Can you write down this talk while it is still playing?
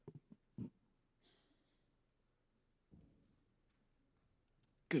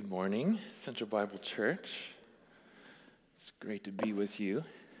Good morning, Central Bible Church. It's great to be with you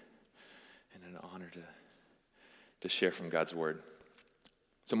and an honor to share from God's Word.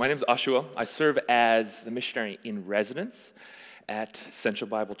 So my name is Ashua. I serve as the missionary in residence at Central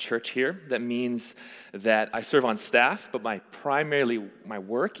Bible Church here. That means that I serve on staff, but my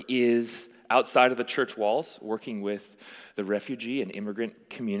work is outside of the church walls, working with the refugee and immigrant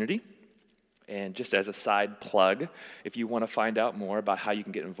community. And just as a side plug, if you want to find out more about how you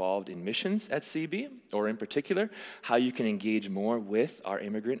can get involved in missions at CB, or in particular, how you can engage more with our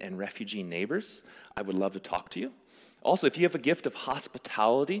immigrant and refugee neighbors, I would love to talk to you. Also, if you have a gift of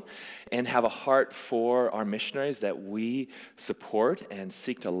hospitality and have a heart for our missionaries that we support and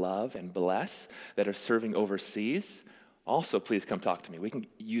seek to love and bless that are serving overseas, also, please come talk to me. We can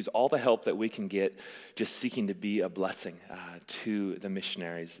use all the help that we can get just seeking to be a blessing to the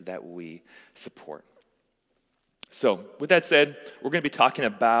missionaries that we support. So, with that said, we're going to be talking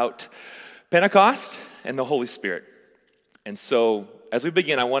about Pentecost and the Holy Spirit. And so, as we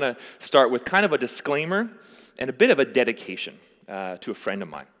begin, I want to start with kind of a disclaimer and a bit of a dedication to a friend of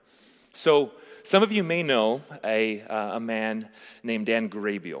mine. So, some of you may know a man named Dan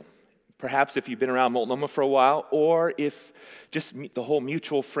Grabiel. Perhaps if you've been around Multnomah for a while, or if just the whole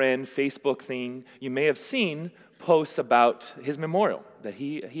mutual friend Facebook thing, you may have seen posts about his memorial, that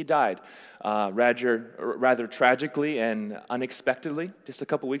he died rather tragically and unexpectedly just a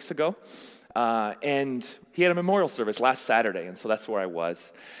couple weeks ago. And he had a memorial service last Saturday, and so that's where I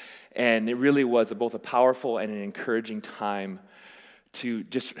was. And it really was both a powerful and an encouraging time to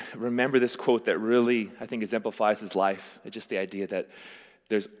just remember this quote that really, I think, exemplifies his life. It's just the idea that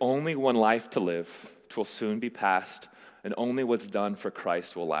there's only one life to live, 'twill soon be past, and only what's done for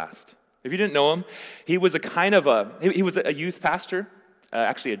Christ will last. If you didn't know him, he was he was a youth pastor,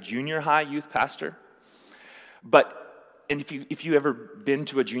 actually a junior high youth pastor. And if you ever been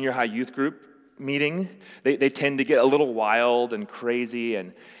to a junior high youth group meeting, they tend to get a little wild and crazy,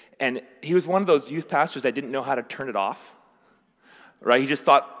 and he was one of those youth pastors that didn't know how to turn it off, right? He just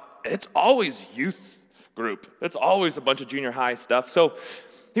thought, it's always youth group. It's always a bunch of junior high stuff. So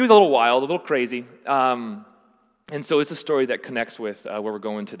he was a little wild, a little crazy. And so it's a story that connects with where we're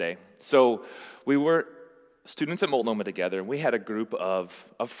going today. So we were students at Multnomah together, and we had a group of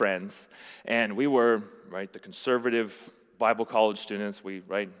friends. And we were, the conservative Bible college students. We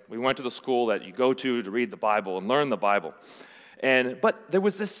went to the school that you go to read the Bible and learn the Bible. But there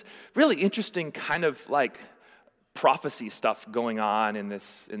was this really interesting kind of prophecy stuff going on in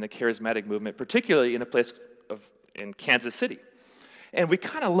the charismatic movement, particularly in a place in Kansas City. And we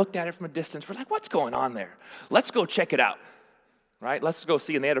kind of looked at it from a distance. We're like, what's going on there? Let's go check it out, right? Let's go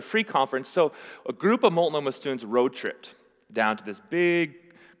see. And they had a free conference. So a group of Multnomah students road tripped down to this big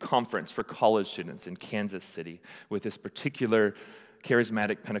conference for college students in Kansas City with this particular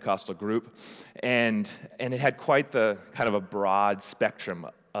charismatic Pentecostal group. And it had quite the kind of a broad spectrum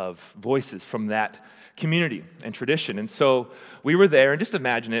of voices from that community and tradition. And so we were there, and just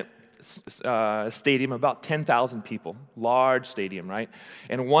imagine it, a stadium, about 10,000 people, large stadium, right?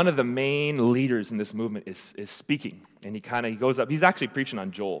 And one of the main leaders in this movement is speaking. And he goes up, he's actually preaching on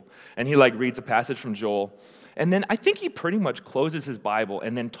Joel. And he reads a passage from Joel. And then I think he pretty much closes his Bible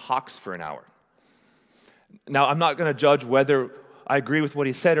and then talks for an hour. Now, I'm not going to judge whether I agree with what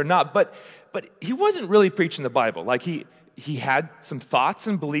he said or not, but he wasn't really preaching the Bible. He had some thoughts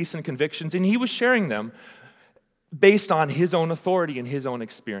and beliefs and convictions, and he was sharing them based on his own authority and his own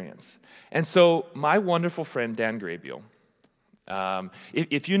experience. And so my wonderful friend, Dan Grabiel,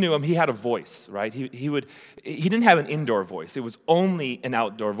 if you knew him, he had a voice, right? He didn't have an indoor voice. It was only an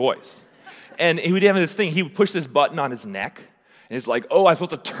outdoor voice. And he would have this thing. He would push this button on his neck, and it's like, oh, I'm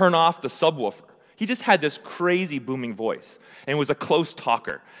supposed to turn off the subwoofer. He just had this crazy booming voice, and was a close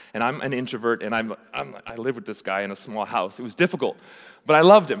talker. And I'm an introvert, and I live with this guy in a small house. It was difficult, but I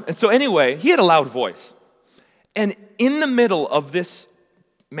loved him. And so anyway, he had a loud voice. And in the middle of this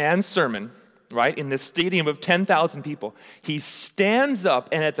man's sermon, right, in this stadium of 10,000 people, he stands up,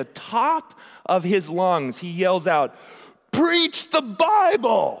 and at the top of his lungs, he yells out, "Preach the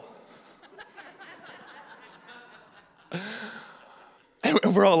Bible!"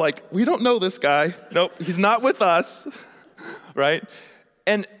 And we're all like, we don't know this guy. Nope, he's not with us, right?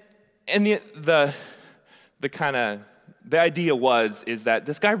 And the idea is that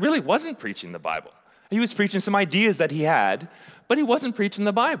this guy really wasn't preaching the Bible. He was preaching some ideas that he had, but he wasn't preaching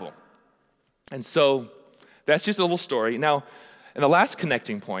the Bible. And so that's just a little story. Now, and the last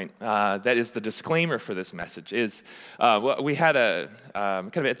connecting point, that is the disclaimer for this message, is we had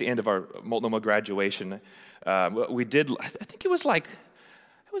kind of at the end of our Multnomah graduation, we did, I think it was like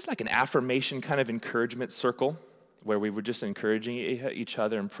an affirmation kind of encouragement circle. where we were just encouraging each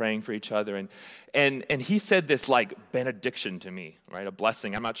other and praying for each other. And he said this like benediction to me, right? A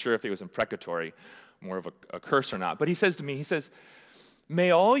blessing. I'm not sure if it was imprecatory, more of a curse or not. But he says to me, he says,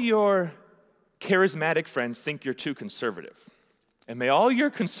 may all your charismatic friends think you're too conservative. And may all your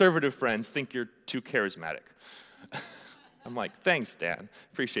conservative friends think you're too charismatic. I'm like, thanks, Dan.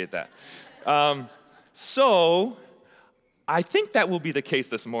 Appreciate that. So I think that will be the case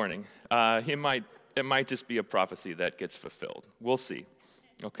this morning. It might just be a prophecy that gets fulfilled. We'll see.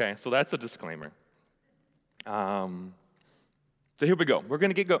 Okay, so that's a disclaimer. So here we go. We're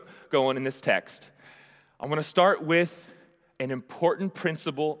going to get going in this text. I want to start with an important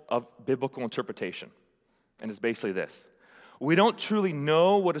principle of biblical interpretation. And it's basically this. We don't truly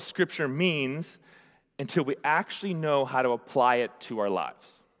know what a scripture means until we actually know how to apply it to our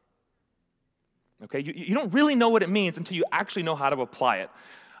lives. Okay, you don't really know what it means until you actually know how to apply it.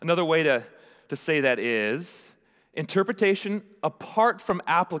 Another way to say that is, interpretation apart from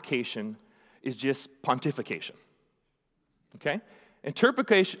application is just pontification. Okay?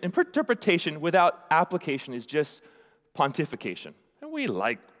 Interpretation without application is just pontification. And we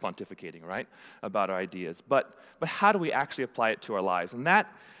like pontificating, right, about our ideas. But how do we actually apply it to our lives? And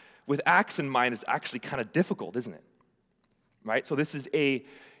that, with Acts in mind, is actually kind of difficult, isn't it? Right? So this is a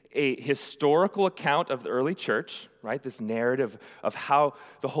historical account of the early church, right? This narrative of how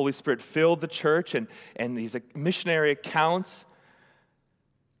the Holy Spirit filled the church and these missionary accounts.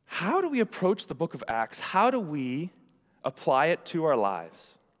 How do we approach the book of Acts? How do we apply it to our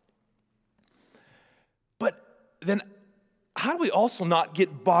lives? But then how do we also not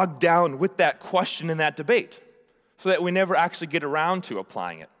get bogged down with that question and that debate so that we never actually get around to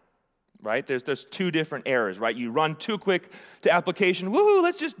applying it? Right? There's two different errors, right? You run too quick to application. Woohoo,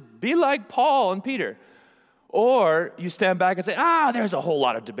 let's just be like Paul and Peter. Or you stand back and say, there's a whole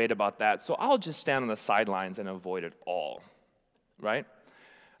lot of debate about that, so I'll just stand on the sidelines and avoid it all. Right?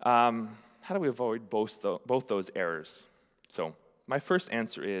 How do we avoid both those errors? So my first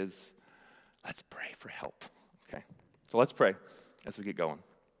answer is, let's pray for help. Okay? So let's pray as we get going.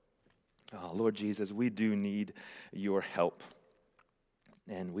 Oh, Lord Jesus, we do need your help.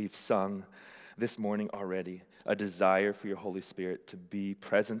 And we've sung this morning already a desire for your Holy Spirit to be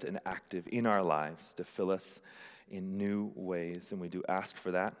present and active in our lives, to fill us in new ways. And we do ask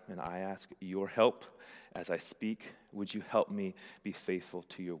for that, and I ask your help as I speak. Would you help me be faithful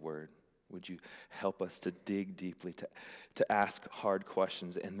to your word? Would you help us to dig deeply, to ask hard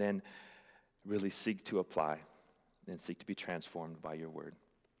questions, and then really seek to apply and seek to be transformed by your word?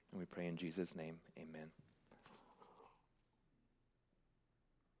 And we pray in Jesus' name, amen.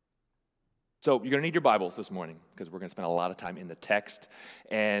 So you're going to need your Bibles this morning because we're going to spend a lot of time in the text.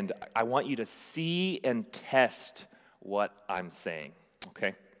 And I want you to see and test what I'm saying,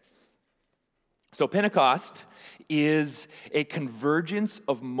 okay? So Pentecost is a convergence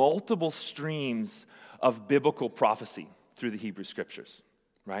of multiple streams of biblical prophecy through the Hebrew Scriptures,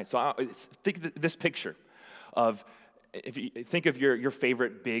 right? So think of this picture of, if you think of your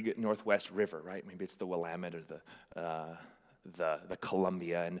favorite big Northwest river, right? Maybe it's the Willamette or the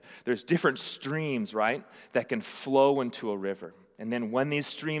Columbia, and there's different streams, right, that can flow into a river. And then when these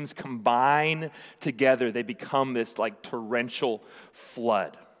streams combine together, they become this like torrential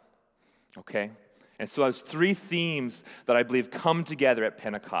flood, okay? And so there's three themes that I believe come together at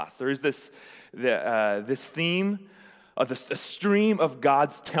Pentecost. There is this theme of the stream of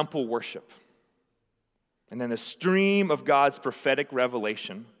God's temple worship, and then the stream of God's prophetic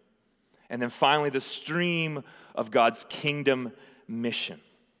revelation, and then finally the stream of God's kingdom mission.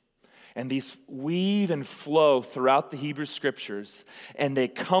 And these weave and flow throughout the Hebrew Scriptures, and they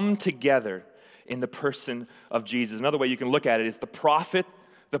come together in the person of Jesus. Another way you can look at it is the prophet,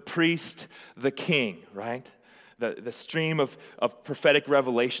 the priest, the king, right? The stream of prophetic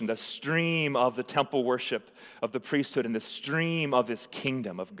revelation, the stream of the temple worship of the priesthood, and the stream of this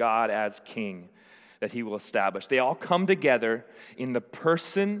kingdom of God as king that he will establish. They all come together in the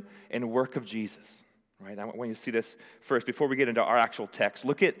person and work of Jesus. Right? I want you to see this first before we get into our actual text.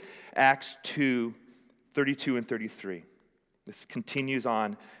 Look at Acts 2, 32 and 33. This continues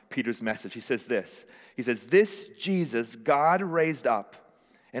on Peter's message. He says this. He says, "This Jesus God raised up,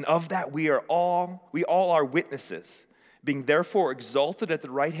 and of that we all are witnesses, being therefore exalted at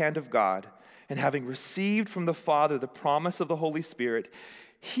the right hand of God, and having received from the Father the promise of the Holy Spirit,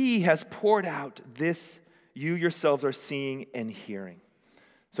 he has poured out this you yourselves are seeing and hearing."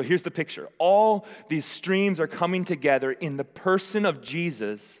 So here's the picture. All these streams are coming together in the person of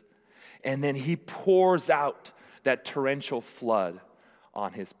Jesus, and then he pours out that torrential flood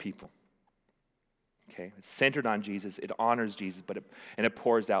on his people. Okay, it's centered on Jesus, it honors Jesus, and it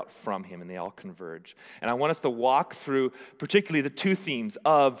pours out from him, and they all converge. And I want us to walk through particularly the two themes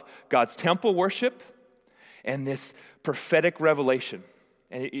of God's temple worship and this prophetic revelation.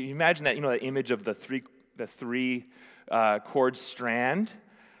 And you imagine that, that image of the three chord strand.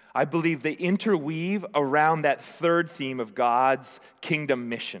 I believe they interweave around that third theme of God's kingdom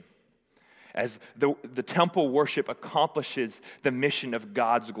mission, as the temple worship accomplishes the mission of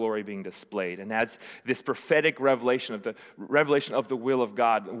God's glory being displayed. And as this prophetic revelation of the will of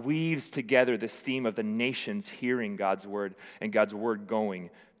God weaves together this theme of the nations hearing God's word and God's word going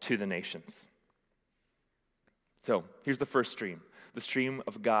to the nations. So here's the first stream, the stream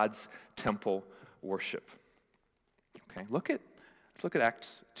of God's temple worship. Okay, let's look at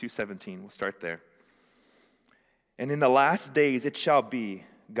Acts 2:17. We'll start there. And in the last days it shall be,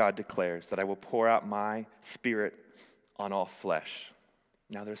 God declares, that I will pour out my Spirit on all flesh.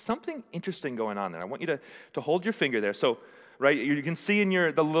 Now, there's something interesting going on there. I want you to hold your finger there. So, right, you can see in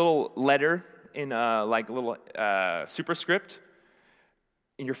the little letter in like a little superscript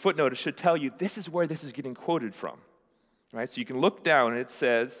in your footnote. It should tell you this is where this is getting quoted from, right? So you can look down and it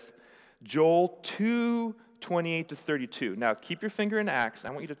says Joel 2:28 to 32. Now, keep your finger in Acts. I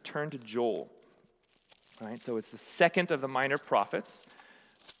want you to turn to Joel. All right, so it's the second of the minor prophets.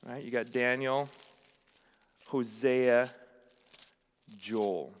 Right, you got Daniel, Hosea,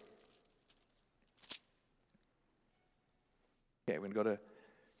 Joel. Okay, we're going to go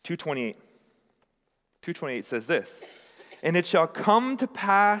to 2:28. 2:28 says this, and it shall come to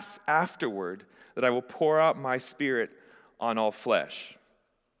pass afterward that I will pour out my Spirit on all flesh.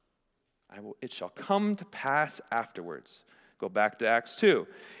 It shall come to pass afterwards. Go back to Acts 2.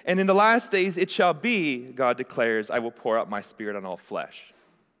 And in the last days it shall be, God declares, I will pour out my Spirit on all flesh.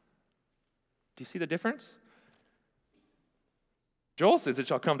 Do you see the difference? Joel says it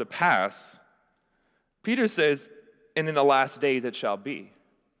shall come to pass. Peter says, and in the last days it shall be.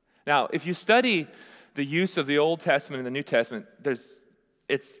 Now, if you study the use of the Old Testament and the New Testament,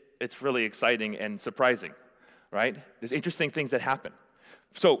 it's really exciting and surprising, right? There's interesting things that happen.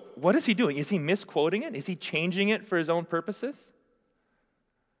 So what is he doing? Is he misquoting it? Is he changing it for his own purposes?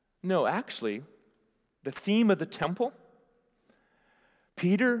 No, actually, the theme of the temple,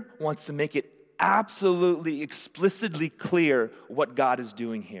 Peter wants to make it absolutely, explicitly clear what God is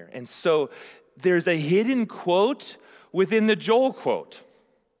doing here. And so there's a hidden quote within the Joel quote.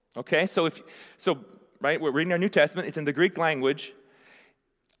 Okay, so right, we're reading our New Testament. It's in the Greek language.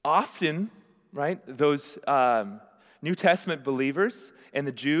 Often, right, those New Testament believers and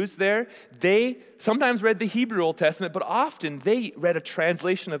the Jews there, they sometimes read the Hebrew Old Testament, but often they read a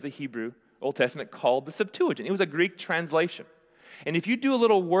translation of the Hebrew Old Testament called the Septuagint. It was a Greek translation. And if you do a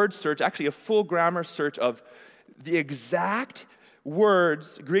little word search, actually a full grammar search of the exact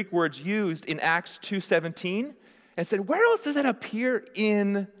words, Greek words used in Acts 2:17, and said, where else does that appear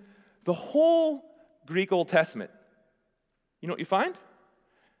in the whole Greek Old Testament? You know what you find?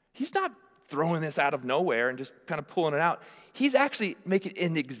 He's not throwing this out of nowhere and just kind of pulling it out. He's actually making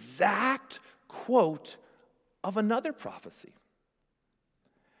an exact quote of another prophecy.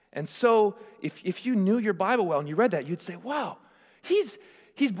 And so if you knew your Bible well and you read that, you'd say, wow, he's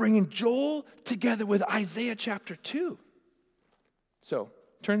bringing Joel together with Isaiah chapter 2. So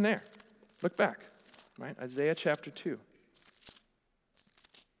turn there. Look back, right? Isaiah chapter 2.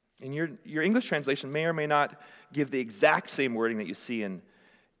 And your English translation may or may not give the exact same wording that you see in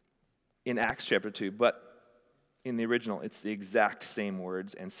Acts chapter 2, but in the original, it's the exact same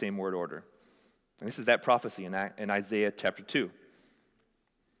words and same word order. And this is that prophecy in Isaiah chapter 2.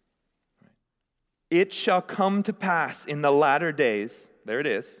 It shall come to pass in the latter days, there it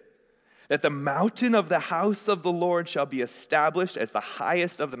is, that the mountain of the house of the Lord shall be established as the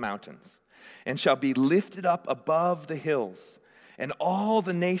highest of the mountains, and shall be lifted up above the hills, and all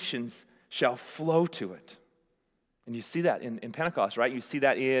the nations shall flow to it. And you see that in Pentecost, right? You see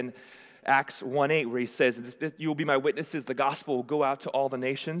that in Acts 1:8, where he says, you will be my witnesses, the gospel will go out to all the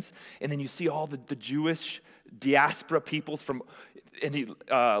nations. And then you see all the Jewish diaspora peoples from,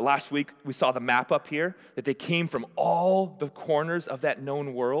 last week we saw the map up here, that they came from all the corners of that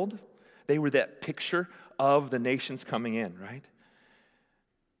known world. They were that picture of the nations coming in, right?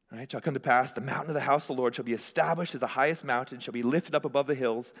 Right, shall come to pass, the mountain of the house of the Lord shall be established as the highest mountain, shall be lifted up above the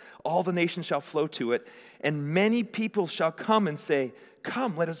hills. All the nations shall flow to it, and many people shall come and say,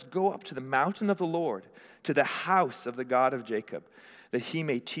 come, let us go up to the mountain of the Lord, to the house of the God of Jacob, that he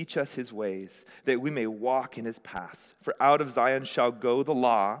may teach us his ways, that we may walk in his paths. For out of Zion shall go the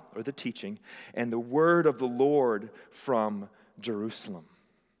law, or the teaching, and the word of the Lord from Jerusalem.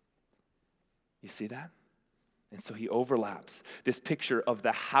 You see that? And so he overlaps this picture of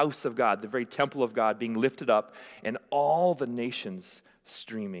the house of God, the very temple of God being lifted up, and all the nations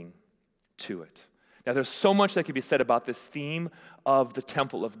streaming to it. Now, there's so much that could be said about this theme of the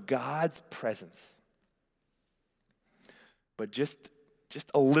temple, of God's presence. But just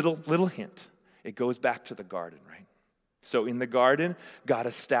a little hint. It goes back to the garden, right? So in the garden, God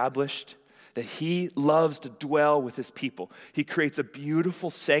established that he loves to dwell with his people. He creates a beautiful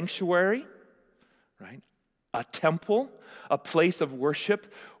sanctuary, right? A temple, a place of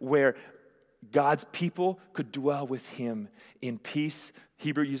worship where God's people could dwell with him in peace.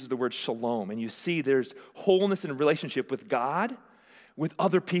 Hebrew uses the word shalom. And you see there's wholeness in relationship with God, with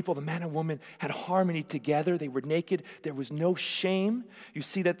other people. The man and woman had harmony together. They were naked. There was no shame. You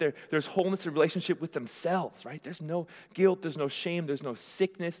see that there's wholeness in relationship with themselves, right? There's no guilt. There's no shame. There's no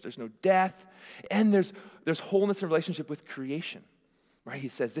sickness. There's no death. And there's wholeness in relationship with creation. Right? He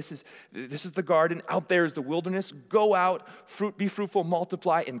says, this is the garden. Out there is the wilderness. Go out, be fruitful,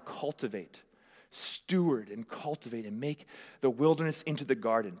 multiply, and cultivate. Steward and cultivate and make the wilderness into the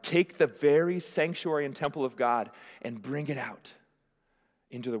garden. Take the very sanctuary and temple of God and bring it out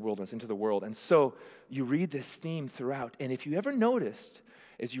into the wilderness, into the world. And so you read this theme throughout. And if you ever noticed,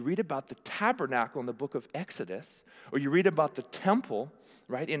 as you read about the tabernacle in the book of Exodus, or you read about the temple,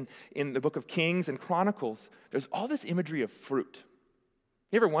 right, in the book of Kings and Chronicles, there's all this imagery of fruit.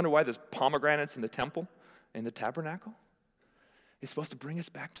 You ever wonder why there's pomegranates in the temple, in the tabernacle? It's supposed to bring us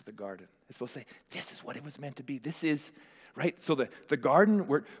back to the garden. It's supposed to say, this is what it was meant to be. This is, right? So the garden,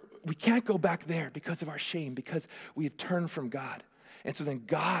 we can't go back there because of our shame, because we have turned from God. And so then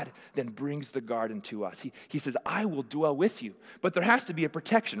God then brings the garden to us. He says, I will dwell with you. But there has to be a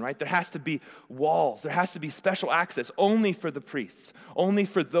protection, right? There has to be walls. There has to be special access only for the priests, only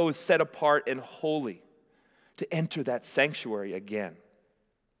for those set apart and holy to enter that sanctuary again.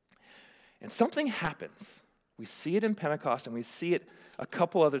 And something happens. We see it in Pentecost, and we see it a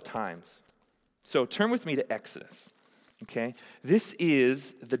couple other times. So turn with me to Exodus, okay? This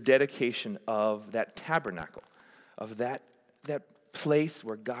is the dedication of that tabernacle, of that place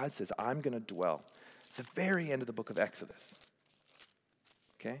where God says, I'm going to dwell. It's the very end of the book of Exodus,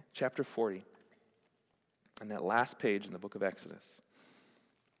 okay? Chapter 40, and that last page in the book of Exodus.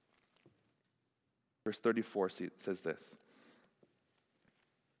 Verse 34 says this.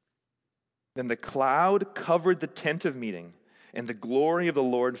 Then the cloud covered the tent of meeting, and the glory of the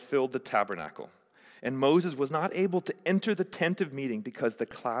Lord filled the tabernacle. And Moses was not able to enter the tent of meeting because the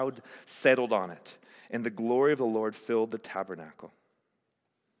cloud settled on it, and the glory of the Lord filled the tabernacle.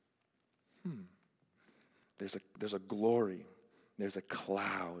 There's a glory, there's a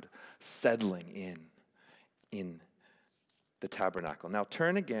cloud settling in the tabernacle. Now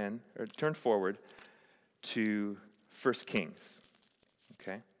turn forward to 1 Kings,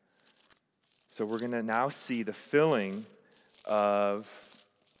 okay? So we're going to now see the filling of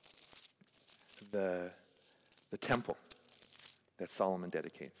the temple that Solomon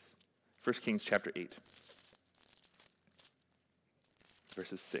dedicates. 1 Kings chapter 8,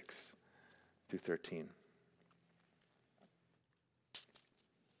 verses 6 through 13.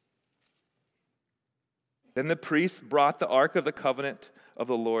 Then the priests brought the ark of the covenant of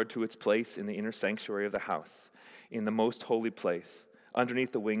the Lord to its place in the inner sanctuary of the house, in the most holy place,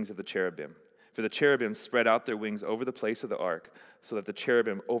 underneath the wings of the cherubim. For the cherubim spread out their wings over the place of the ark, so that the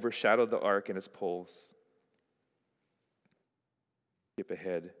cherubim overshadowed the ark and its poles. Skip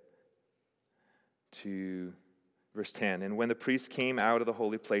ahead to verse 10. And when the priests came out of the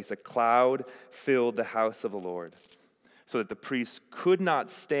holy place, a cloud filled the house of the Lord, so that the priests could not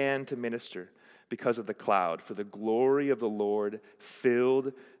stand to minister because of the cloud, for the glory of the Lord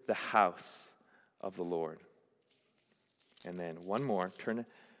filled the house of the Lord. And then one more, turn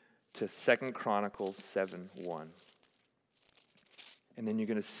to 2 Chronicles 7:1. And then you're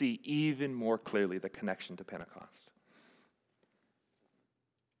going to see even more clearly the connection to Pentecost.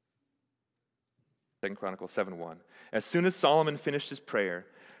 2 Chronicles 7:1. As soon as Solomon finished his prayer,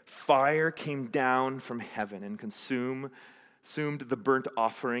 fire came down from heaven and consumed the burnt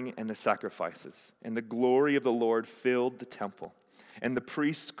offering and the sacrifices. And the glory of the Lord filled the temple. And the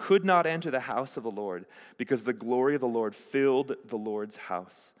priests could not enter the house of the Lord, because the glory of the Lord filled the Lord's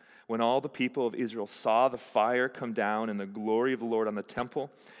house. When all the people of Israel saw the fire come down and the glory of the Lord on the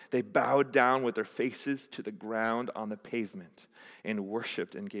temple, they bowed down with their faces to the ground on the pavement and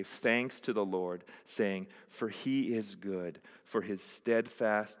worshiped and gave thanks to the Lord, saying, "For he is good, for his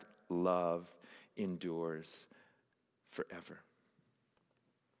steadfast love endures forever."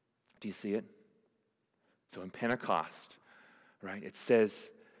 Do you see it? So in Pentecost, right, it says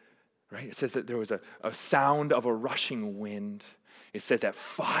that there was a sound of a rushing wind. It says that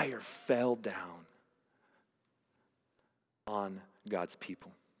fire fell down. on God's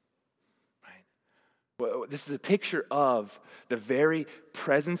people. Right? Well, this is a picture of the very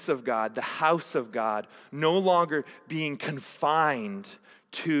presence of God, the house of God, no longer being confined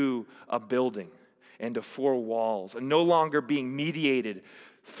to a building and to four walls, and no longer being mediated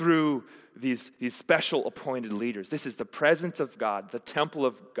through these special appointed leaders. This is the presence of God, the temple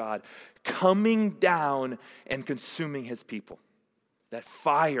of God, coming down and consuming his people. That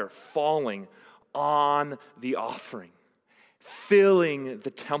fire falling on the offering, filling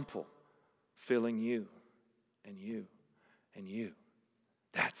the temple, filling you and you and you.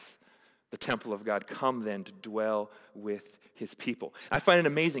 That's the temple of God come then to dwell with his people. I find it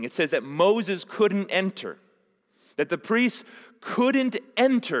amazing. It says that Moses couldn't enter, that the priests couldn't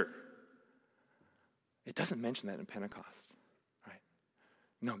enter. It doesn't mention that in Pentecost, right?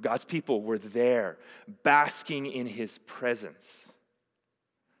 No, God's people were there, basking in his presence.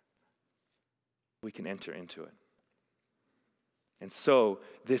 We can enter into it. And so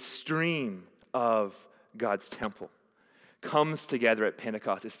this stream of God's temple comes together at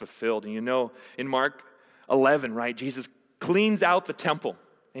Pentecost, is fulfilled. And you know, in Mark 11, right, Jesus cleans out the temple,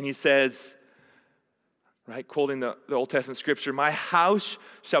 and he says, right, quoting the Old Testament scripture, "My house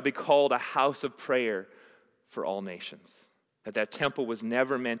shall be called a house of prayer for all nations." That temple was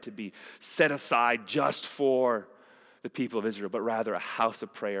never meant to be set aside just for the people of Israel, but rather a house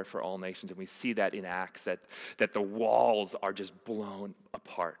of prayer for all nations. And we see that in Acts, that the walls are just blown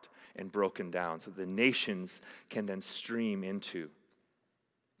apart and broken down, so the nations can then stream into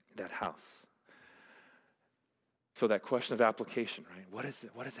that house. So that question of application, right? What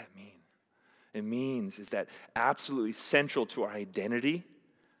does that mean? It means is that absolutely central to our identity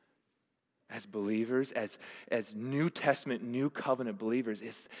as believers, as New Testament, New Covenant believers,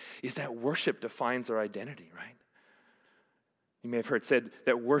 is that worship defines our identity, right? You may have heard said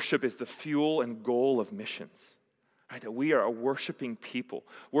that worship is the fuel and goal of missions, right? That we are a worshiping people.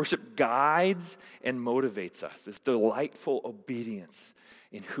 Worship guides and motivates us, this delightful obedience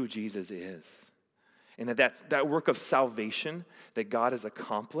in who Jesus is. And that work of salvation that God has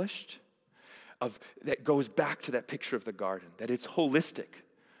accomplished, that goes back to that picture of the garden, that it's holistic,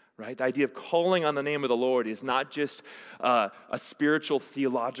 right? The idea of calling on the name of the Lord is not just a spiritual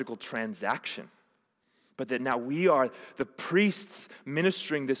theological transaction, but that now we are the priests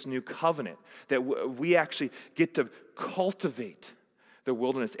ministering this new covenant, that we actually get to cultivate the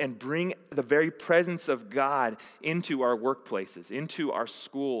wilderness and bring the very presence of God into our workplaces, into our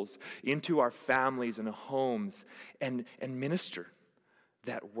schools, into our families and homes, and minister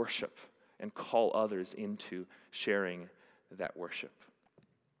that worship and call others into sharing that worship.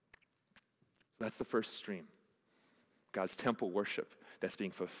 That's the first stream, God's temple worship that's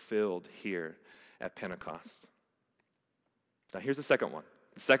being fulfilled here at Pentecost. Now here's the second one.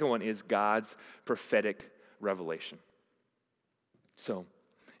 The second one is God's prophetic revelation. So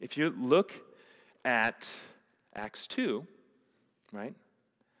if you look at Acts 2, right,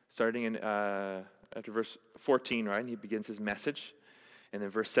 starting in after verse 14, right, he begins his message, and then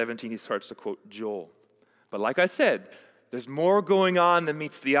verse 17 he starts to quote Joel. But like I said, there's more going on than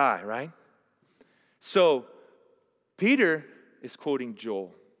meets the eye, right? So Peter is quoting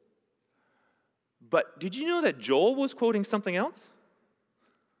Joel. But did you know that Joel was quoting something else?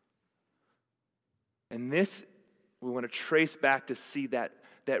 And this, we want to trace back to see that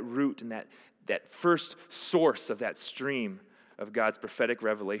root and that first source of that stream of God's prophetic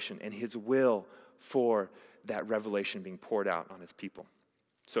revelation and his will for that revelation being poured out on his people.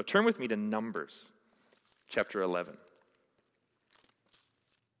 So turn with me to Numbers chapter 11.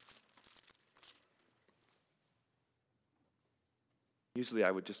 Usually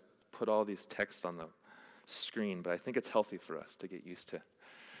I would just put all these texts on the screen, but I think it's healthy for us to get used to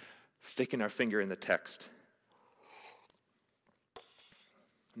sticking our finger in the text.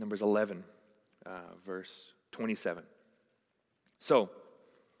 Numbers 11, verse 27. So,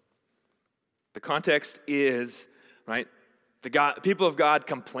 the context is, right, the people of God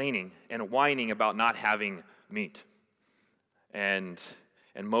complaining and whining about not having meat. And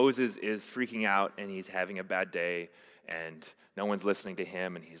Moses is freaking out, and he's having a bad day, and no one's listening to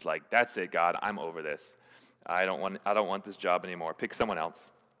him, and he's like, "That's it, God, I'm over this. I don't want this job anymore. Pick someone else."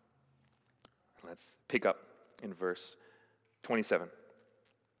 Let's pick up in verse 27.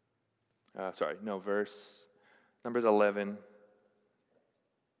 Numbers 11.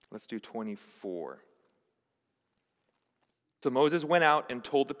 Let's do 24. So Moses went out and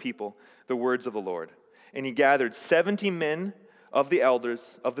told the people the words of the Lord, and he gathered 70 men of the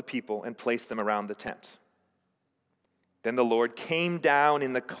elders of the people and placed them around the tent. Then the Lord came down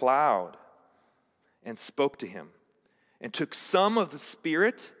in the cloud and spoke to him, and took some of the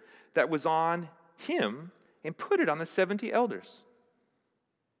Spirit that was on him and put it on the 70 elders.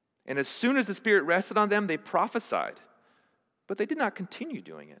 And as soon as the Spirit rested on them, they prophesied, but they did not continue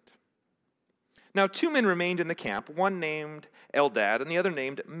doing it. Now 2 men remained in the camp, one named Eldad and the other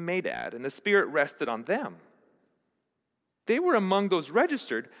named Medad, and the Spirit rested on them. They were among those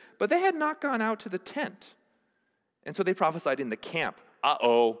registered, but they had not gone out to the tent. And so they prophesied in the camp.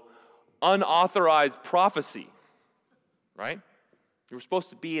 Unauthorized prophecy, right? You were supposed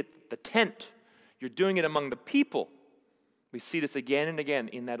to be at the tent. You're doing it among the people. We see this again and again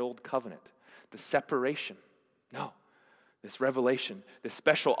in that old covenant. The separation. No, this revelation, this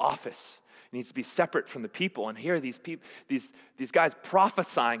special office needs to be separate from the people. And here are these people, these guys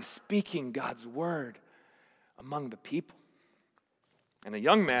prophesying, speaking God's word among the people. And a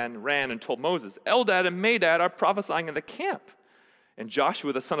young man ran and told Moses, Eldad and Medad are prophesying in the camp. And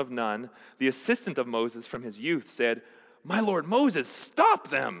Joshua, the son of Nun, the assistant of Moses from his youth, said, My lord Moses, stop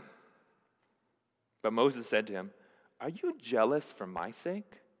them. But Moses said to him, Are you jealous for my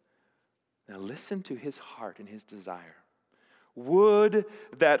sake? Now listen to his heart and his desire. Would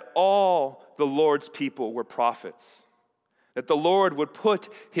that all the Lord's people were prophets, that the Lord would put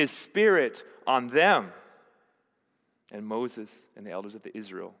his Spirit on them. And Moses and the elders of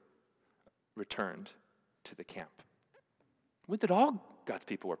Israel returned to the camp. Would that all God's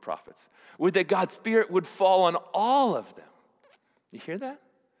people were prophets. Would that God's Spirit would fall on all of them. You hear that?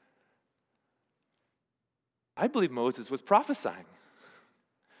 I believe Moses was prophesying.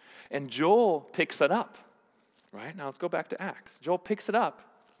 And Joel picks it up. Right? Now let's go back to Acts. Joel picks it up.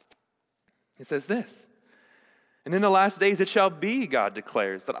 It says this, And in the last days it shall be, God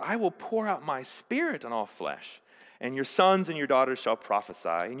declares, that I will pour out my Spirit on all flesh. And your sons and your daughters shall prophesy,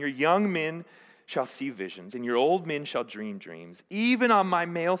 and your young men shall see visions, and your old men shall dream dreams. Even on my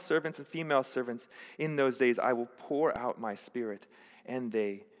male servants and female servants in those days I will pour out my Spirit, and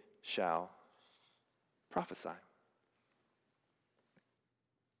they shall prophesy.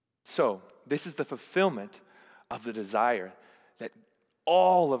 So, this is the fulfillment of the desire that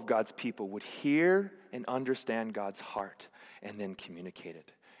all of God's people would hear and understand God's heart, and then communicate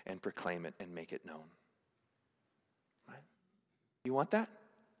it, and proclaim it, and make it known. Do you want that?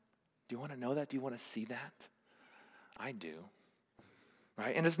 Do you want to know that? Do you want to see that? I do.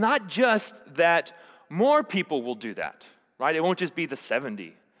 Right? And it's not just that more people will do that, right? It won't just be the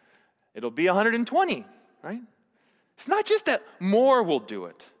 70. It'll be 120, right? It's not just that more will do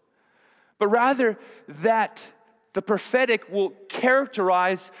it, but rather that the prophetic will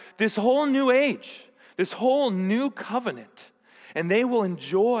characterize this whole new age, this whole new covenant, and they will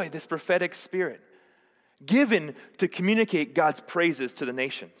enjoy this prophetic spirit given to communicate God's praises to the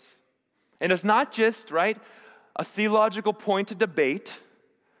nations. And it's not just, right, a theological point to debate,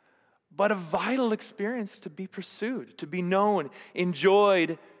 but a vital experience to be pursued, to be known,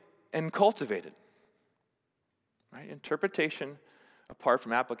 enjoyed, and cultivated. Right? Interpretation apart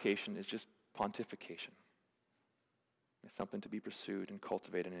from application is just pontification. It's something to be pursued and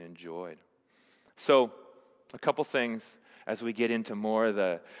cultivated and enjoyed. So, a couple things as we get into more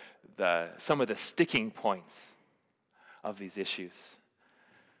of some of the sticking points of these issues.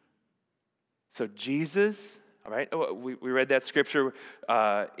 So Jesus, all right, we read that scripture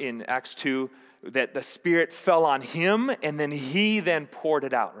in Acts 2, that the Spirit fell on him and then he then poured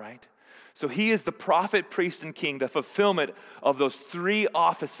it out, right? So he is the prophet, priest, and king, the fulfillment of those 3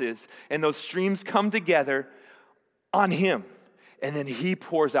 offices, and those streams come together on him, and then he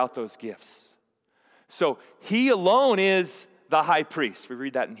pours out those gifts. So he alone is the high priest. We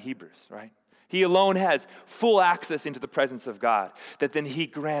read that in Hebrews, right? He alone has full access into the presence of God that then he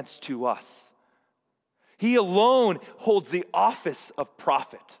grants to us. He alone holds the office of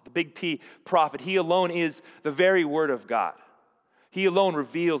prophet, the big P, prophet. He alone is the very word of God. He alone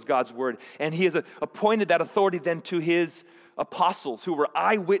reveals God's word, and he has appointed that authority then to his apostles who were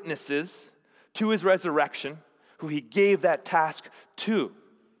eyewitnesses to his resurrection, who he gave that task to,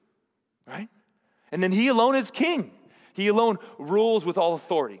 right? And then he alone is king. He alone rules with all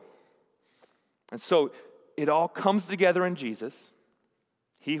authority. And so it all comes together in Jesus.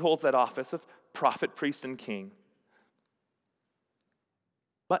 He holds that office of prophet, priest, and king.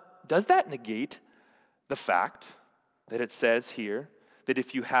 But does that negate the fact that it says here that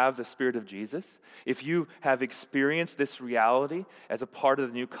if you have the Spirit of Jesus, if you have experienced this reality as a part of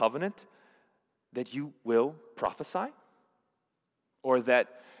the new covenant, that you will prophesy? Or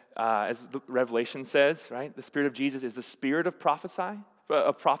that as the Revelation says, right, the Spirit of Jesus is the spirit of prophecy,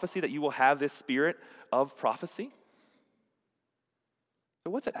 that you will have this spirit of prophecy.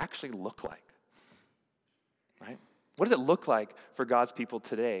 So what's it actually look like? Right? What does it look like for God's people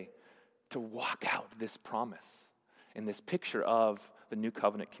today to walk out this promise in this picture of the new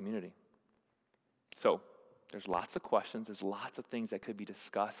covenant community? So There's lots of questions. There's lots of things that could be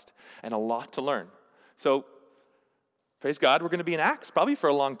discussed and a lot to learn. So, praise God, we're going to be in Acts probably for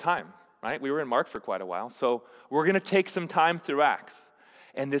a long time, right? We were in Mark for quite a while. So we're going to take some time through Acts.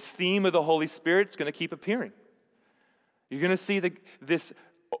 And this theme of the Holy Spirit is going to keep appearing. You're going to see this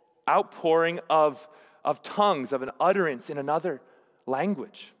outpouring of tongues, of an utterance in another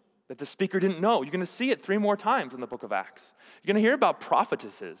language that the speaker didn't know. You're going to see it 3 more times in the book of Acts. You're going to hear about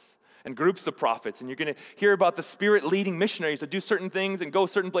prophetesses and groups of prophets, and you're going to hear about the Spirit leading missionaries to do certain things and go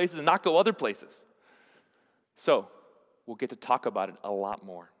certain places and not go other places. So, we'll get to talk about it a lot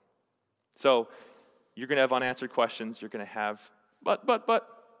more. So, you're going to have unanswered questions. You're going to have, but,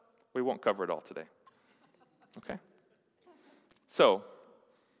 we won't cover it all today. Okay? So,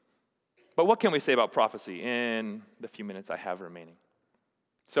 but what can we say about prophecy in the few minutes I have remaining?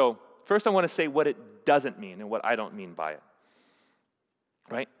 So, first I want to say what it doesn't mean and what I don't mean by it.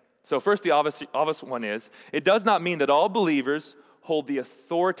 Right? So first, the obvious one is, it does not mean that all believers hold the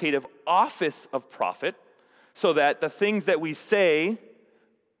authoritative office of prophet, so that the things that we say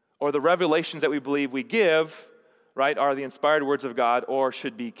or the revelations that we believe we give, right, are the inspired words of God or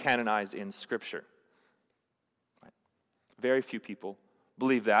should be canonized in Scripture. Right? Very few people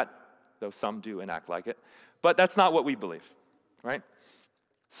believe that, though some do and act like it. But that's not what we believe, right?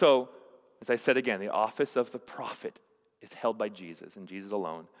 So, as I said again, the office of the prophet is held by Jesus and Jesus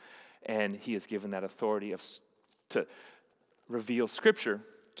alone. And he is given that authority to reveal Scripture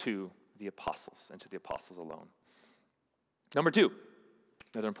to the apostles and to the apostles alone. Number 2,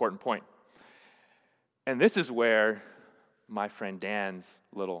 another important point. And this is where my friend Dan's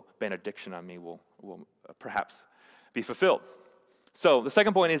little benediction on me will perhaps be fulfilled. So the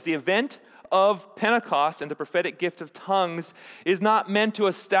second point is the event of Pentecost and the prophetic gift of tongues is not meant to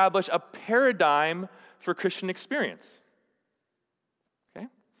establish a paradigm for Christian experience. Okay?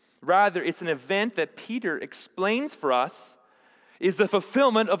 Rather, it's an event that Peter explains for us is the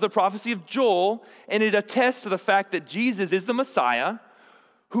fulfillment of the prophecy of Joel, and it attests to the fact that Jesus is the Messiah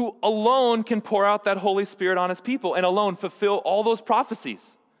who alone can pour out that Holy Spirit on his people and alone fulfill all those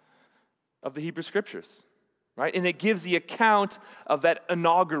prophecies of the Hebrew Scriptures. Right? And it gives the account of that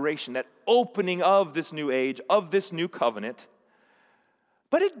inauguration, that opening of this new age, of this new covenant.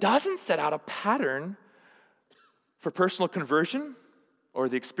 But it doesn't set out a pattern for personal conversion or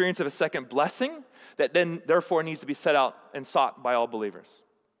the experience of a second blessing that then therefore needs to be set out and sought by all believers.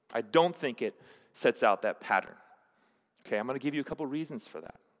 I don't think it sets out that pattern. Okay, I'm going to give you a couple reasons for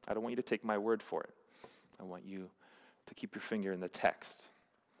that. I don't want you to take my word for it. I want you to keep your finger in the text.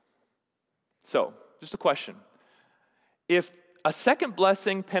 So, just a question. If a second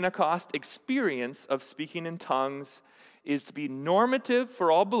blessing Pentecost experience of speaking in tongues is to be normative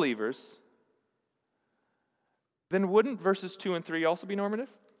for all believers, then wouldn't verses 2 and 3 also be normative?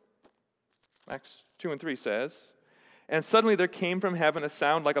 Acts 2 and 3 says, "And suddenly there came from heaven a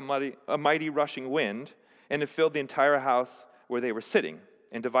sound like a mighty rushing wind, and it filled the entire house where they were sitting,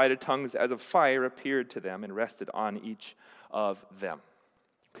 and divided tongues as of fire appeared to them and rested on each of them."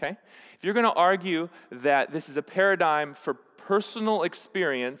 Okay? If you're going to argue that this is a paradigm for personal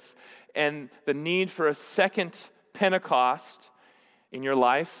experience and the need for a second Pentecost in your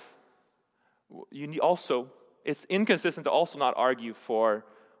life, it's inconsistent to also not argue for,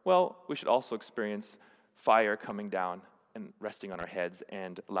 well, we should also experience fire coming down and resting on our heads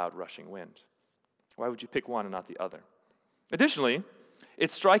and loud rushing wind. Why would you pick one and not the other? Additionally,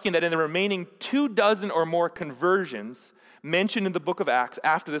 it's striking that in the remaining 24 or more conversions mentioned in the book of Acts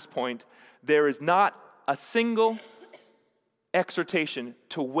after this point, there is not a single exhortation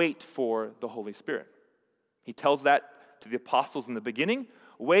to wait for the Holy Spirit. He tells that to the apostles in the beginning,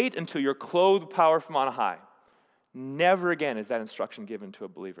 wait until you're clothed with power from on high. Never again is that instruction given to a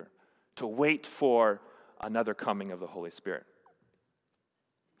believer, to wait for another coming of the Holy Spirit.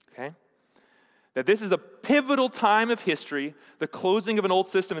 Okay? That this is a pivotal time of history, the closing of an old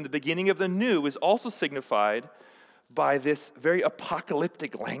system and the beginning of the new, is also signified by this very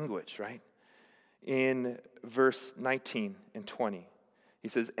apocalyptic language, right? In verse 19 and 20. He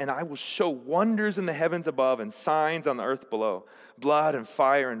says, "And I will show wonders in the heavens above and signs on the earth below, blood and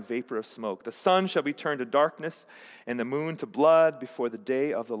fire and vapor of smoke. The sun shall be turned to darkness and the moon to blood before the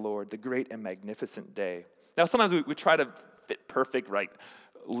day of the Lord, the great and magnificent day." Now, sometimes we try to fit perfect, right,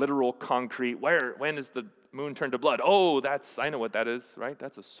 literal, concrete. When is the moon turned to blood? Oh, I know what that is, right?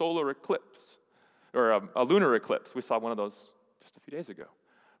 That's a solar eclipse or a lunar eclipse. We saw one of those just a few days ago,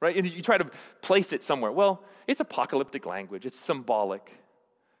 right? And you try to place it somewhere. Well, it's apocalyptic language. It's symbolic.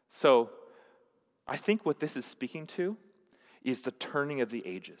 So I think what this is speaking to is the turning of the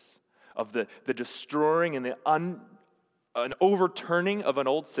ages, of the destroying and an overturning of an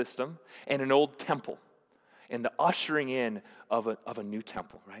old system and an old temple. and the ushering in of a new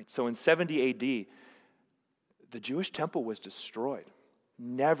temple, right? So in 70 AD, the Jewish temple was destroyed,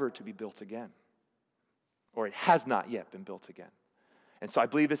 never to be built again. Or it has not yet been built again. And so I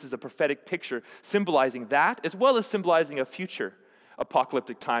believe this is a prophetic picture symbolizing that, as well as symbolizing a future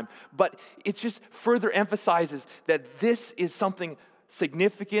apocalyptic time. But it just further emphasizes that this is something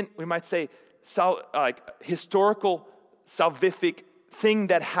significant, we might say, like historical, salvific thing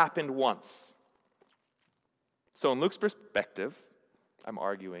that happened once. So in Luke's perspective, I'm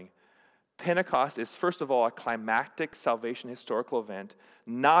arguing, Pentecost is first of all a climactic salvation historical event,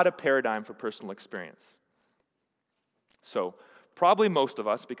 not a paradigm for personal experience. So probably most of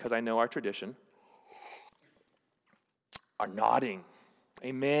us, because I know our tradition, are nodding.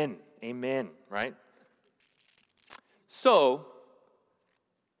 Amen, amen, right? So,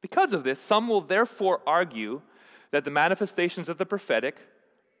 because of this, some will therefore argue that the manifestations of the prophetic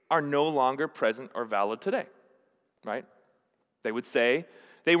are no longer present or valid today, right? They would say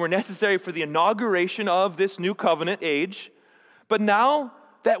they were necessary for the inauguration of this new covenant age, but now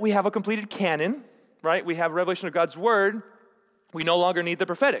that we have a completed canon, right, we have revelation of God's word, we no longer need the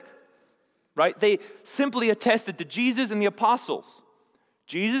prophetic, right? They simply attested to Jesus and the apostles.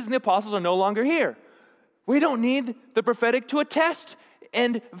 Jesus and the apostles are no longer here. We don't need the prophetic to attest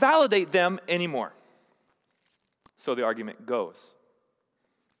and validate them anymore. So the argument goes.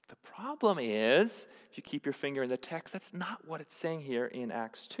 The problem is, if you keep your finger in the text, that's not what it's saying here in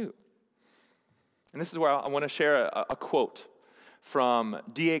Acts 2. And this is where I want to share a quote from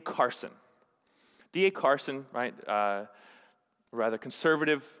D.A. Carson. D.A. Carson, right, rather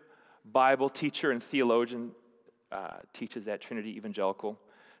conservative Bible teacher and theologian, teaches at Trinity Evangelical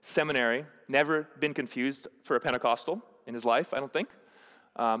Seminary. Never been confused for a Pentecostal in his life, I don't think,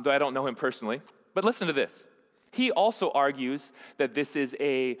 though I don't know him personally. But listen to this. He also argues that this is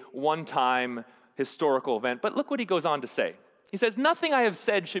a one-time historical event, but look what he goes on to say. He says, "Nothing I have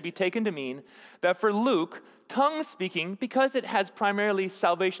said should be taken to mean that for Luke, tongue speaking, because it has primarily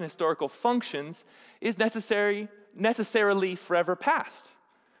salvation historical functions, is necessarily forever past.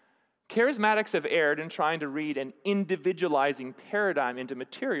 Charismatics have erred in trying to read an individualizing paradigm into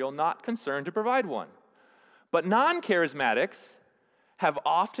material not concerned to provide one. But non-charismatics have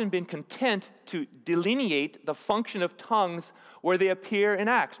often been content to delineate the function of tongues where they appear in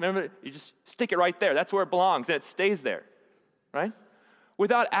Acts." Remember, you just stick it right there. That's where it belongs, and it stays there, right?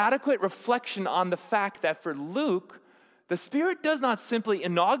 Without adequate reflection on the fact that for Luke, the Spirit does not simply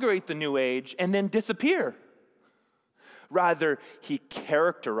inaugurate the new age and then disappear. Rather, he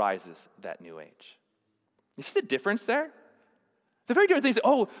characterizes that new age. You see the difference there? It's a very different thing to say,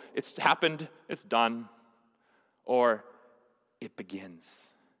 oh, it's happened, it's done, or it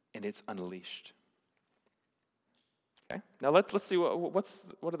begins and it's unleashed. Okay, now let's see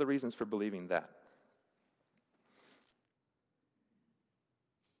what are the reasons for believing that.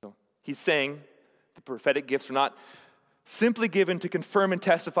 So he's saying the prophetic gifts are not simply given to confirm and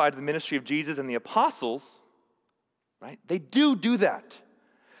testify to the ministry of Jesus and the apostles, right? They do that.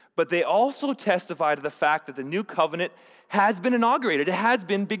 But they also testify to the fact that the new covenant has been inaugurated. It has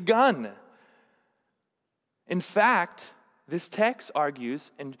been begun. In fact, this text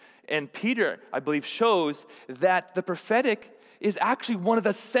argues, and Peter, I believe, shows that the prophetic is actually one of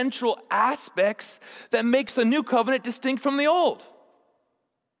the central aspects that makes the new covenant distinct from the old.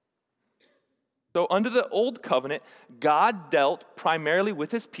 So under the old covenant, God dealt primarily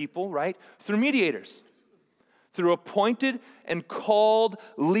with his people, right, through mediators, through appointed and called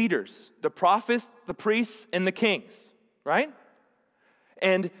leaders, the prophets, the priests, and the kings, right?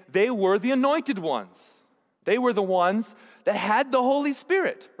 And they were the anointed ones. They were the ones that had the Holy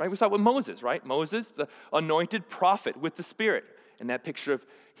Spirit, right? We saw it with Moses, right? Moses, the anointed prophet with the Spirit. And that picture of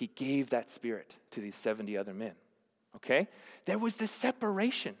he gave that Spirit to these 70 other men, okay? There was this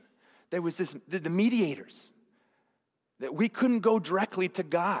separation. There was the mediators, that we couldn't go directly to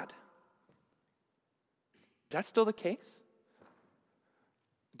God. Is that still the case?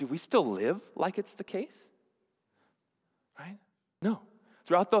 Do we still live like it's the case? Right? No.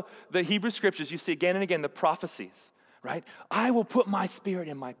 Throughout the Hebrew scriptures, you see again and again the prophecies, right? I will put my Spirit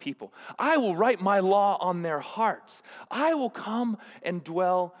in my people. I will write my law on their hearts. I will come and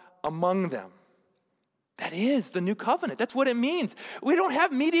dwell among them. That is the new covenant. That's what it means. We don't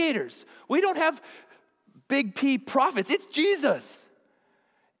have mediators. We don't have big P prophets. It's Jesus.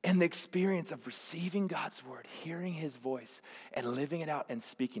 And the experience of receiving God's word, hearing his voice, and living it out and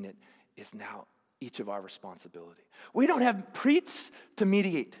speaking it is now each of our responsibility. We don't have priests to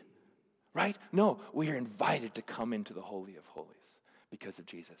mediate, right? No, we are invited to come into the Holy of Holies because of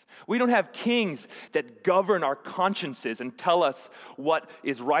Jesus. We don't have kings that govern our consciences and tell us what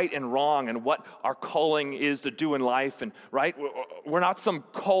is right and wrong and what our calling is to do in life. And right, we're not some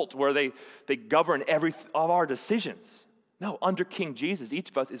cult where they govern every of our decisions. No, under King Jesus, each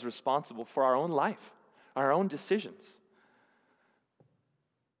of us is responsible for our own life, our own decisions.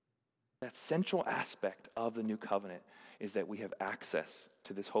 That central aspect of the new covenant is that we have access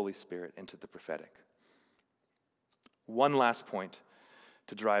to this Holy Spirit and to the prophetic. One last point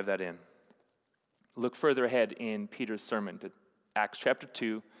to drive that in. Look further ahead in Peter's sermon to Acts chapter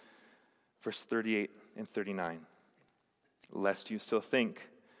 2, verse 38 and 39. Lest you still think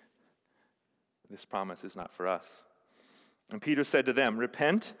this promise is not for us. And Peter said to them,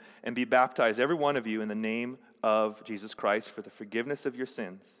 repent and be baptized, every one of you, in the name of Jesus Christ for the forgiveness of your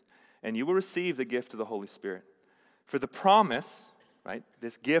sins, and you will receive the gift of the Holy Spirit. For the promise, right,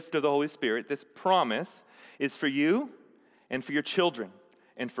 this gift of the Holy Spirit, this promise is for you and for your children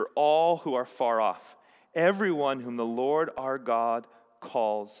and for all who are far off, everyone whom the Lord our God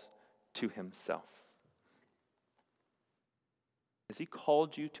calls to himself. Has he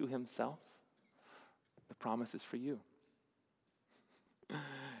called you to himself? The promise is for you.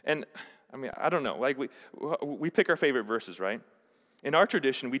 And I mean, I don't know, like we pick our favorite verses, right? In our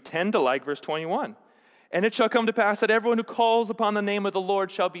tradition, we tend to like verse 21. And it shall come to pass that everyone who calls upon the name of the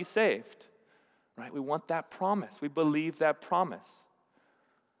Lord shall be saved. Right? We want that promise. We believe that promise.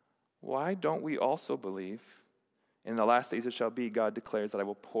 Why don't we also believe in the last days it shall be, God declares that I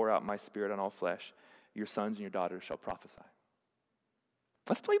will pour out my spirit on all flesh. Your sons and your daughters shall prophesy.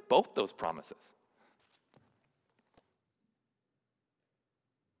 Let's believe both those promises.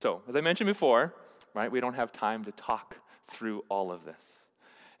 So, as I mentioned before, right, we don't have time to talk through all of this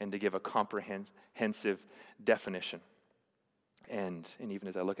and to give a comprehensive definition. And even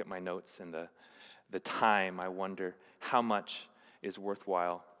as I look at my notes and the time, I wonder how much is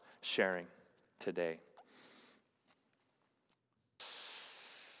worthwhile sharing today.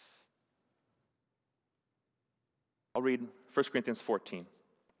 I'll read 1 Corinthians 14.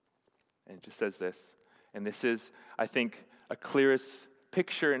 And it just says this. And this is, I think, a clearest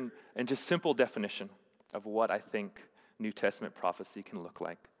picture and just simple definition of what I think New Testament prophecy can look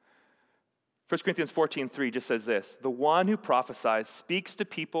like. 1 Corinthians 14:3 just says this: the one who prophesies speaks to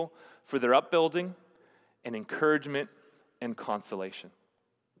people for their upbuilding and encouragement and consolation.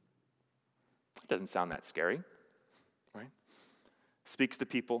 It doesn't sound that scary, right? Speaks to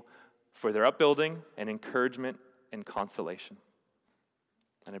people for their upbuilding and encouragement and consolation.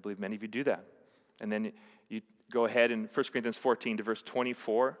 And I believe many of you do that. And then you go ahead in 1 Corinthians 14 to verse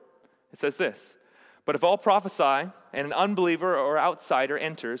 24. It says this: but if all prophesy and an unbeliever or outsider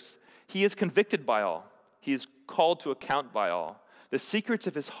enters, he is convicted by all. He is called to account by all. The secrets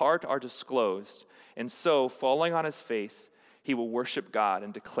of his heart are disclosed, and so, falling on his face, he will worship God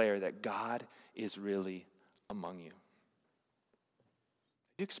and declare that God is really among you.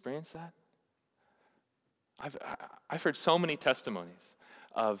 Have you experienced that? I've heard so many testimonies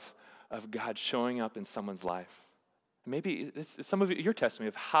of God showing up in someone's life. Maybe it's some of your testimony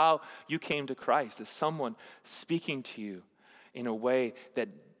of how you came to Christ as someone speaking to you in a way that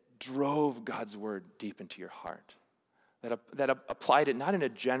drove God's word deep into your heart, that applied it not in a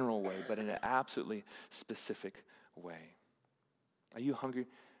general way, but in an absolutely specific way. Are you hungry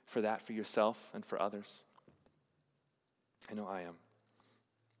for that for yourself and for others? I know I am.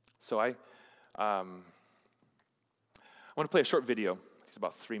 So I want to play a short video. It's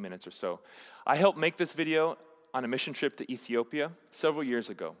about 3 minutes or so. I helped make this video on a mission trip to Ethiopia several years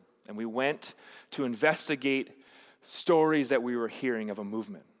ago, and we went to investigate stories that we were hearing of a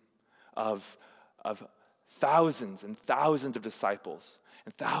movement of thousands and thousands of disciples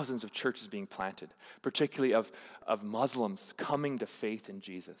and thousands of churches being planted, particularly of Muslims coming to faith in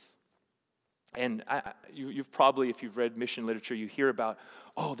Jesus. And you've probably, if you've read mission literature, you hear about,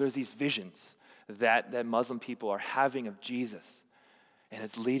 there's these visions that Muslim people are having of Jesus, and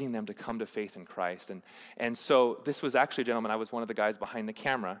it's leading them to come to faith in Christ. And so this was actually, gentlemen, I was one of the guys behind the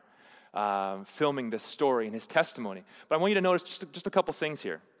camera filming this story and his testimony. But I want you to notice just a couple things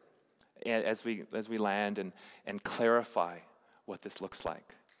here as we land and clarify what this looks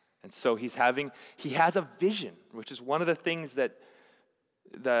like. And so he has a vision, which is one of the things that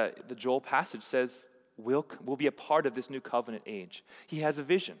the Joel passage says will be a part of this new covenant age. He has a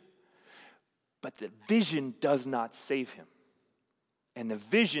vision. But the vision does not save him. And the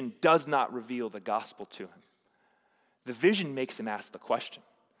vision does not reveal the gospel to him. The vision makes him ask the question.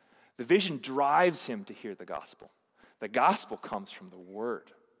 The vision drives him to hear the gospel. The gospel comes from the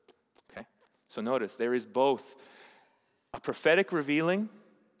word. Okay? So notice, there is both a prophetic revealing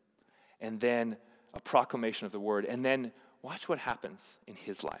and then a proclamation of the word. And then watch what happens in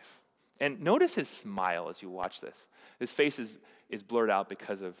his life. And notice his smile as you watch this. His face is blurred out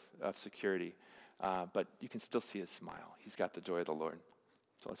because of security, but you can still see his smile. He's got the joy of the Lord.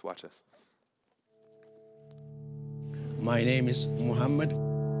 So let's watch this. My name is Muhammad.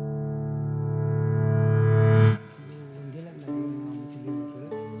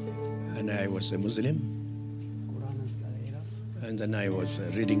 And I was a Muslim. And then I was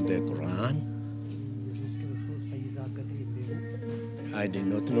reading the Quran. I did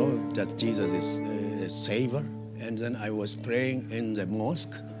not know that Jesus is a savior. And then I was praying in the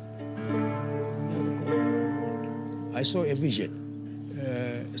mosque. I saw a vision.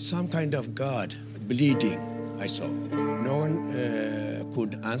 Some kind of God bleeding, I saw. No one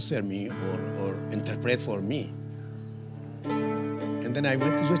could answer me or interpret for me. And then I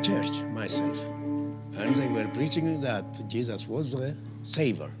went to the church myself. And they were preaching that Jesus was the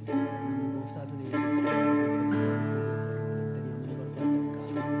savior.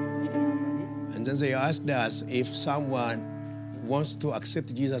 And then they asked us if someone wants to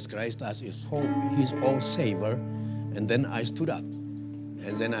accept Jesus Christ as his own savior. And then I stood up.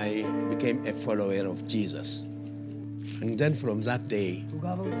 And then I became a follower of Jesus. And then from that day,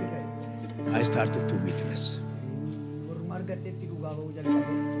 I started to witness.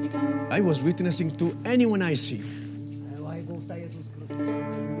 I was witnessing to anyone I see.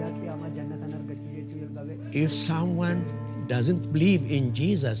 If someone doesn't believe in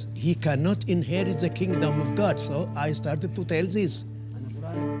Jesus, he cannot inherit the kingdom of God. So I started to tell this.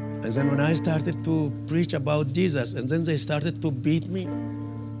 And then when I started to preach about Jesus, and then they started to beat me.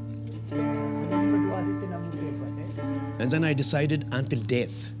 And then I decided until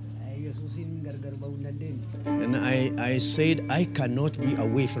death. And I said, I cannot be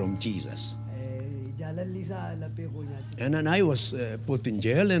away from Jesus. And then I was put in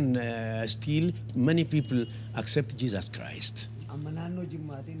jail, and still many people accept Jesus Christ. And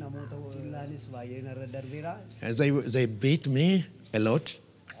they beat me a lot.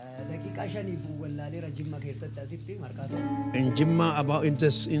 In Jimma, about in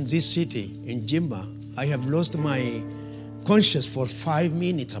this city, in Jimma, I have lost my conscience for 5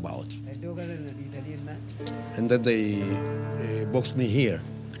 minutes about. And then they boxed me here,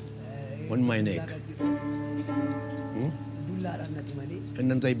 on my neck. And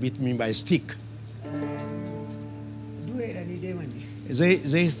then they beat me by a stick.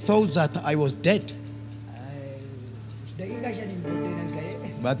 They thought that I was dead.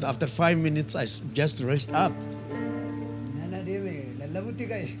 But after 5 minutes, I just raised up.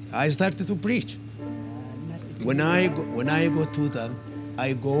 I started to preach. When I go to them,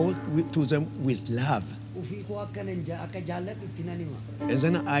 I go to them with love. And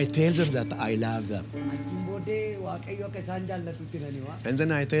then I tell them that I love them. And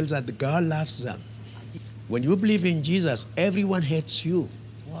then I tell them that God loves them. When you believe in Jesus, everyone hates you.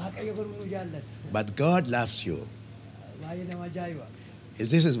 But God loves you.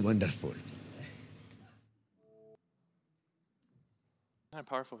 This is wonderful. Isn't that a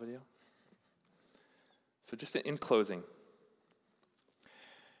powerful video? So just in closing,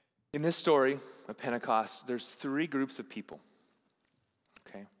 in this story of Pentecost, there's 3 groups of people,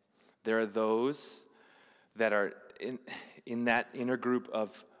 okay? There are those that are in that inner group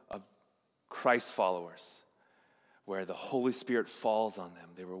of Christ followers, where the Holy Spirit falls on them.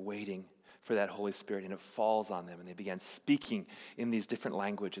 They were waiting for that Holy Spirit, and it falls on them, and they began speaking in these different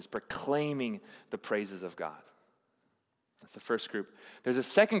languages, proclaiming the praises of God. That's the first group. There's a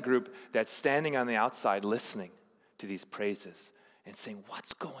second group that's standing on the outside listening to these praises and saying,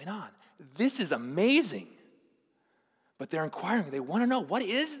 what's going on? This is amazing. But they're inquiring. They want to know, what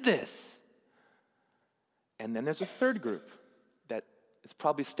is this? And then there's a third group that is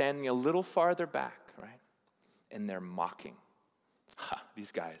probably standing a little farther back, right? And they're mocking.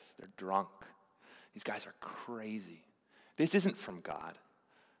 These guys, they're drunk. These guys are crazy. This isn't from God.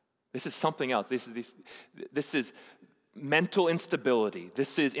 This is something else. This is mental instability.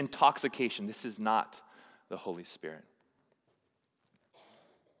 This is intoxication. This is not the Holy Spirit.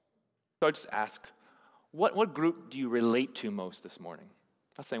 So I just ask, what group do you relate to most this morning?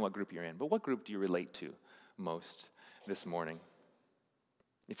 I'm not saying what group you're in, but what group do you relate to most this morning?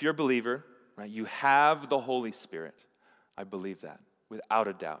 If you're a believer, right, you have the Holy Spirit. I believe that, without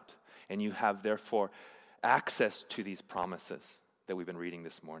a doubt. And you have, therefore, access to these promises that we've been reading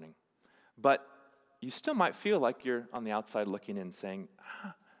this morning. But you still might feel like you're on the outside looking in saying,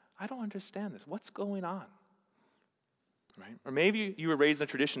 I don't understand this. What's going on? Right? Or maybe you were raised in a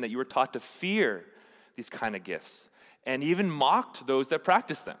tradition that you were taught to fear these kind of gifts and even mocked those that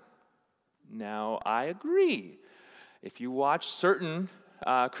practice them. Now, I agree. If you watch certain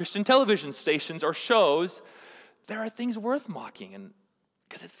Christian television stations or shows, there are things worth mocking, and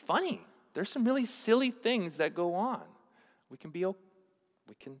because it's funny. There's some really silly things that go on. We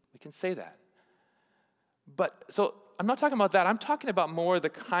can say that. But so I'm not talking about that. I'm talking about more the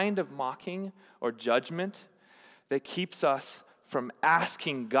kind of mocking or judgment that keeps us from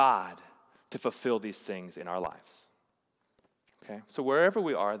asking God to fulfill these things in our lives. Okay? So wherever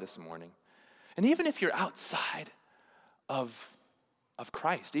we are this morning, and even if you're outside of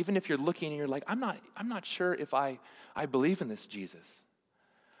Christ, even if you're looking and you're like, I'm not sure if I believe in this Jesus,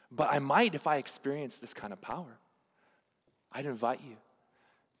 but I might if I experience this kind of power. I'd invite you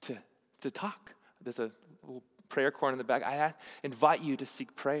to talk. There's a little prayer corner in the back. I invite you to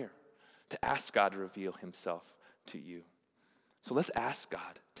seek prayer, to ask God to reveal himself to you. So let's ask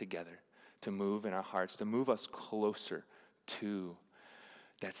God together to move in our hearts, to move us closer to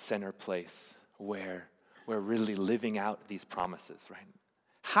that center place where we're really living out these promises, right?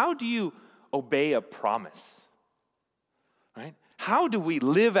 How do you obey a promise? Right? How do we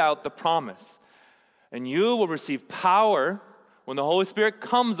live out the promise? And you will receive power when the Holy Spirit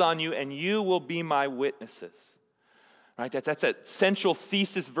comes on you, and you will be my witnesses. Right? That's that central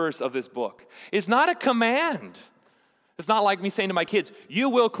thesis verse of this book. It's not a command. It's not like me saying to my kids, you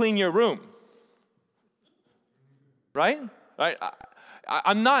will clean your room. Right?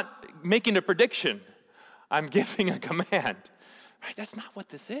 I'm not making a prediction. I'm giving a command. Right? That's not what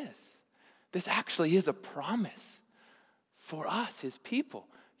this is. This actually is a promise for us, his people.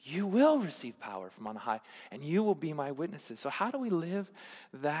 You will receive power from on high, and you will be my witnesses. So how do we live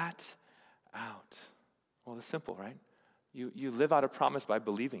that out? Well, it's simple, right? You live out a promise by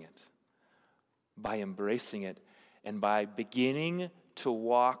believing it, by embracing it, and by beginning to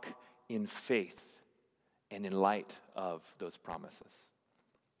walk in faith and in light of those promises.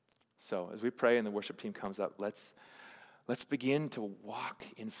 So as we pray and the worship team comes up, let's begin to walk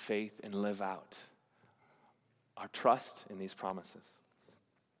in faith and live out our trust in these promises.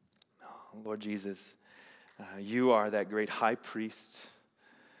 Lord Jesus, you are that great high priest,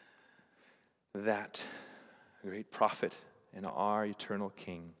 that great prophet, and our eternal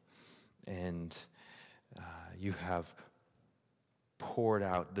King. And you have poured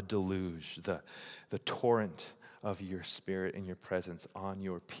out the deluge, the torrent of your Spirit and your presence on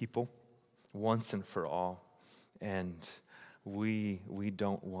your people once and for all. And we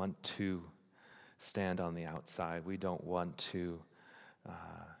don't want to stand on the outside. We don't want to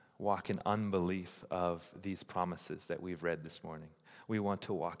walk in unbelief of these promises that we've read this morning. We want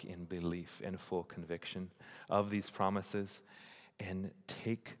to walk in belief and full conviction of these promises and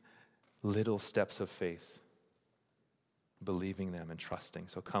take little steps of faith, believing them and trusting.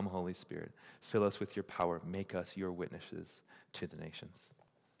 So come, Holy Spirit, fill us with your power. Make us your witnesses to the nations.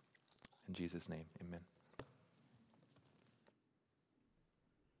 In Jesus' name, amen.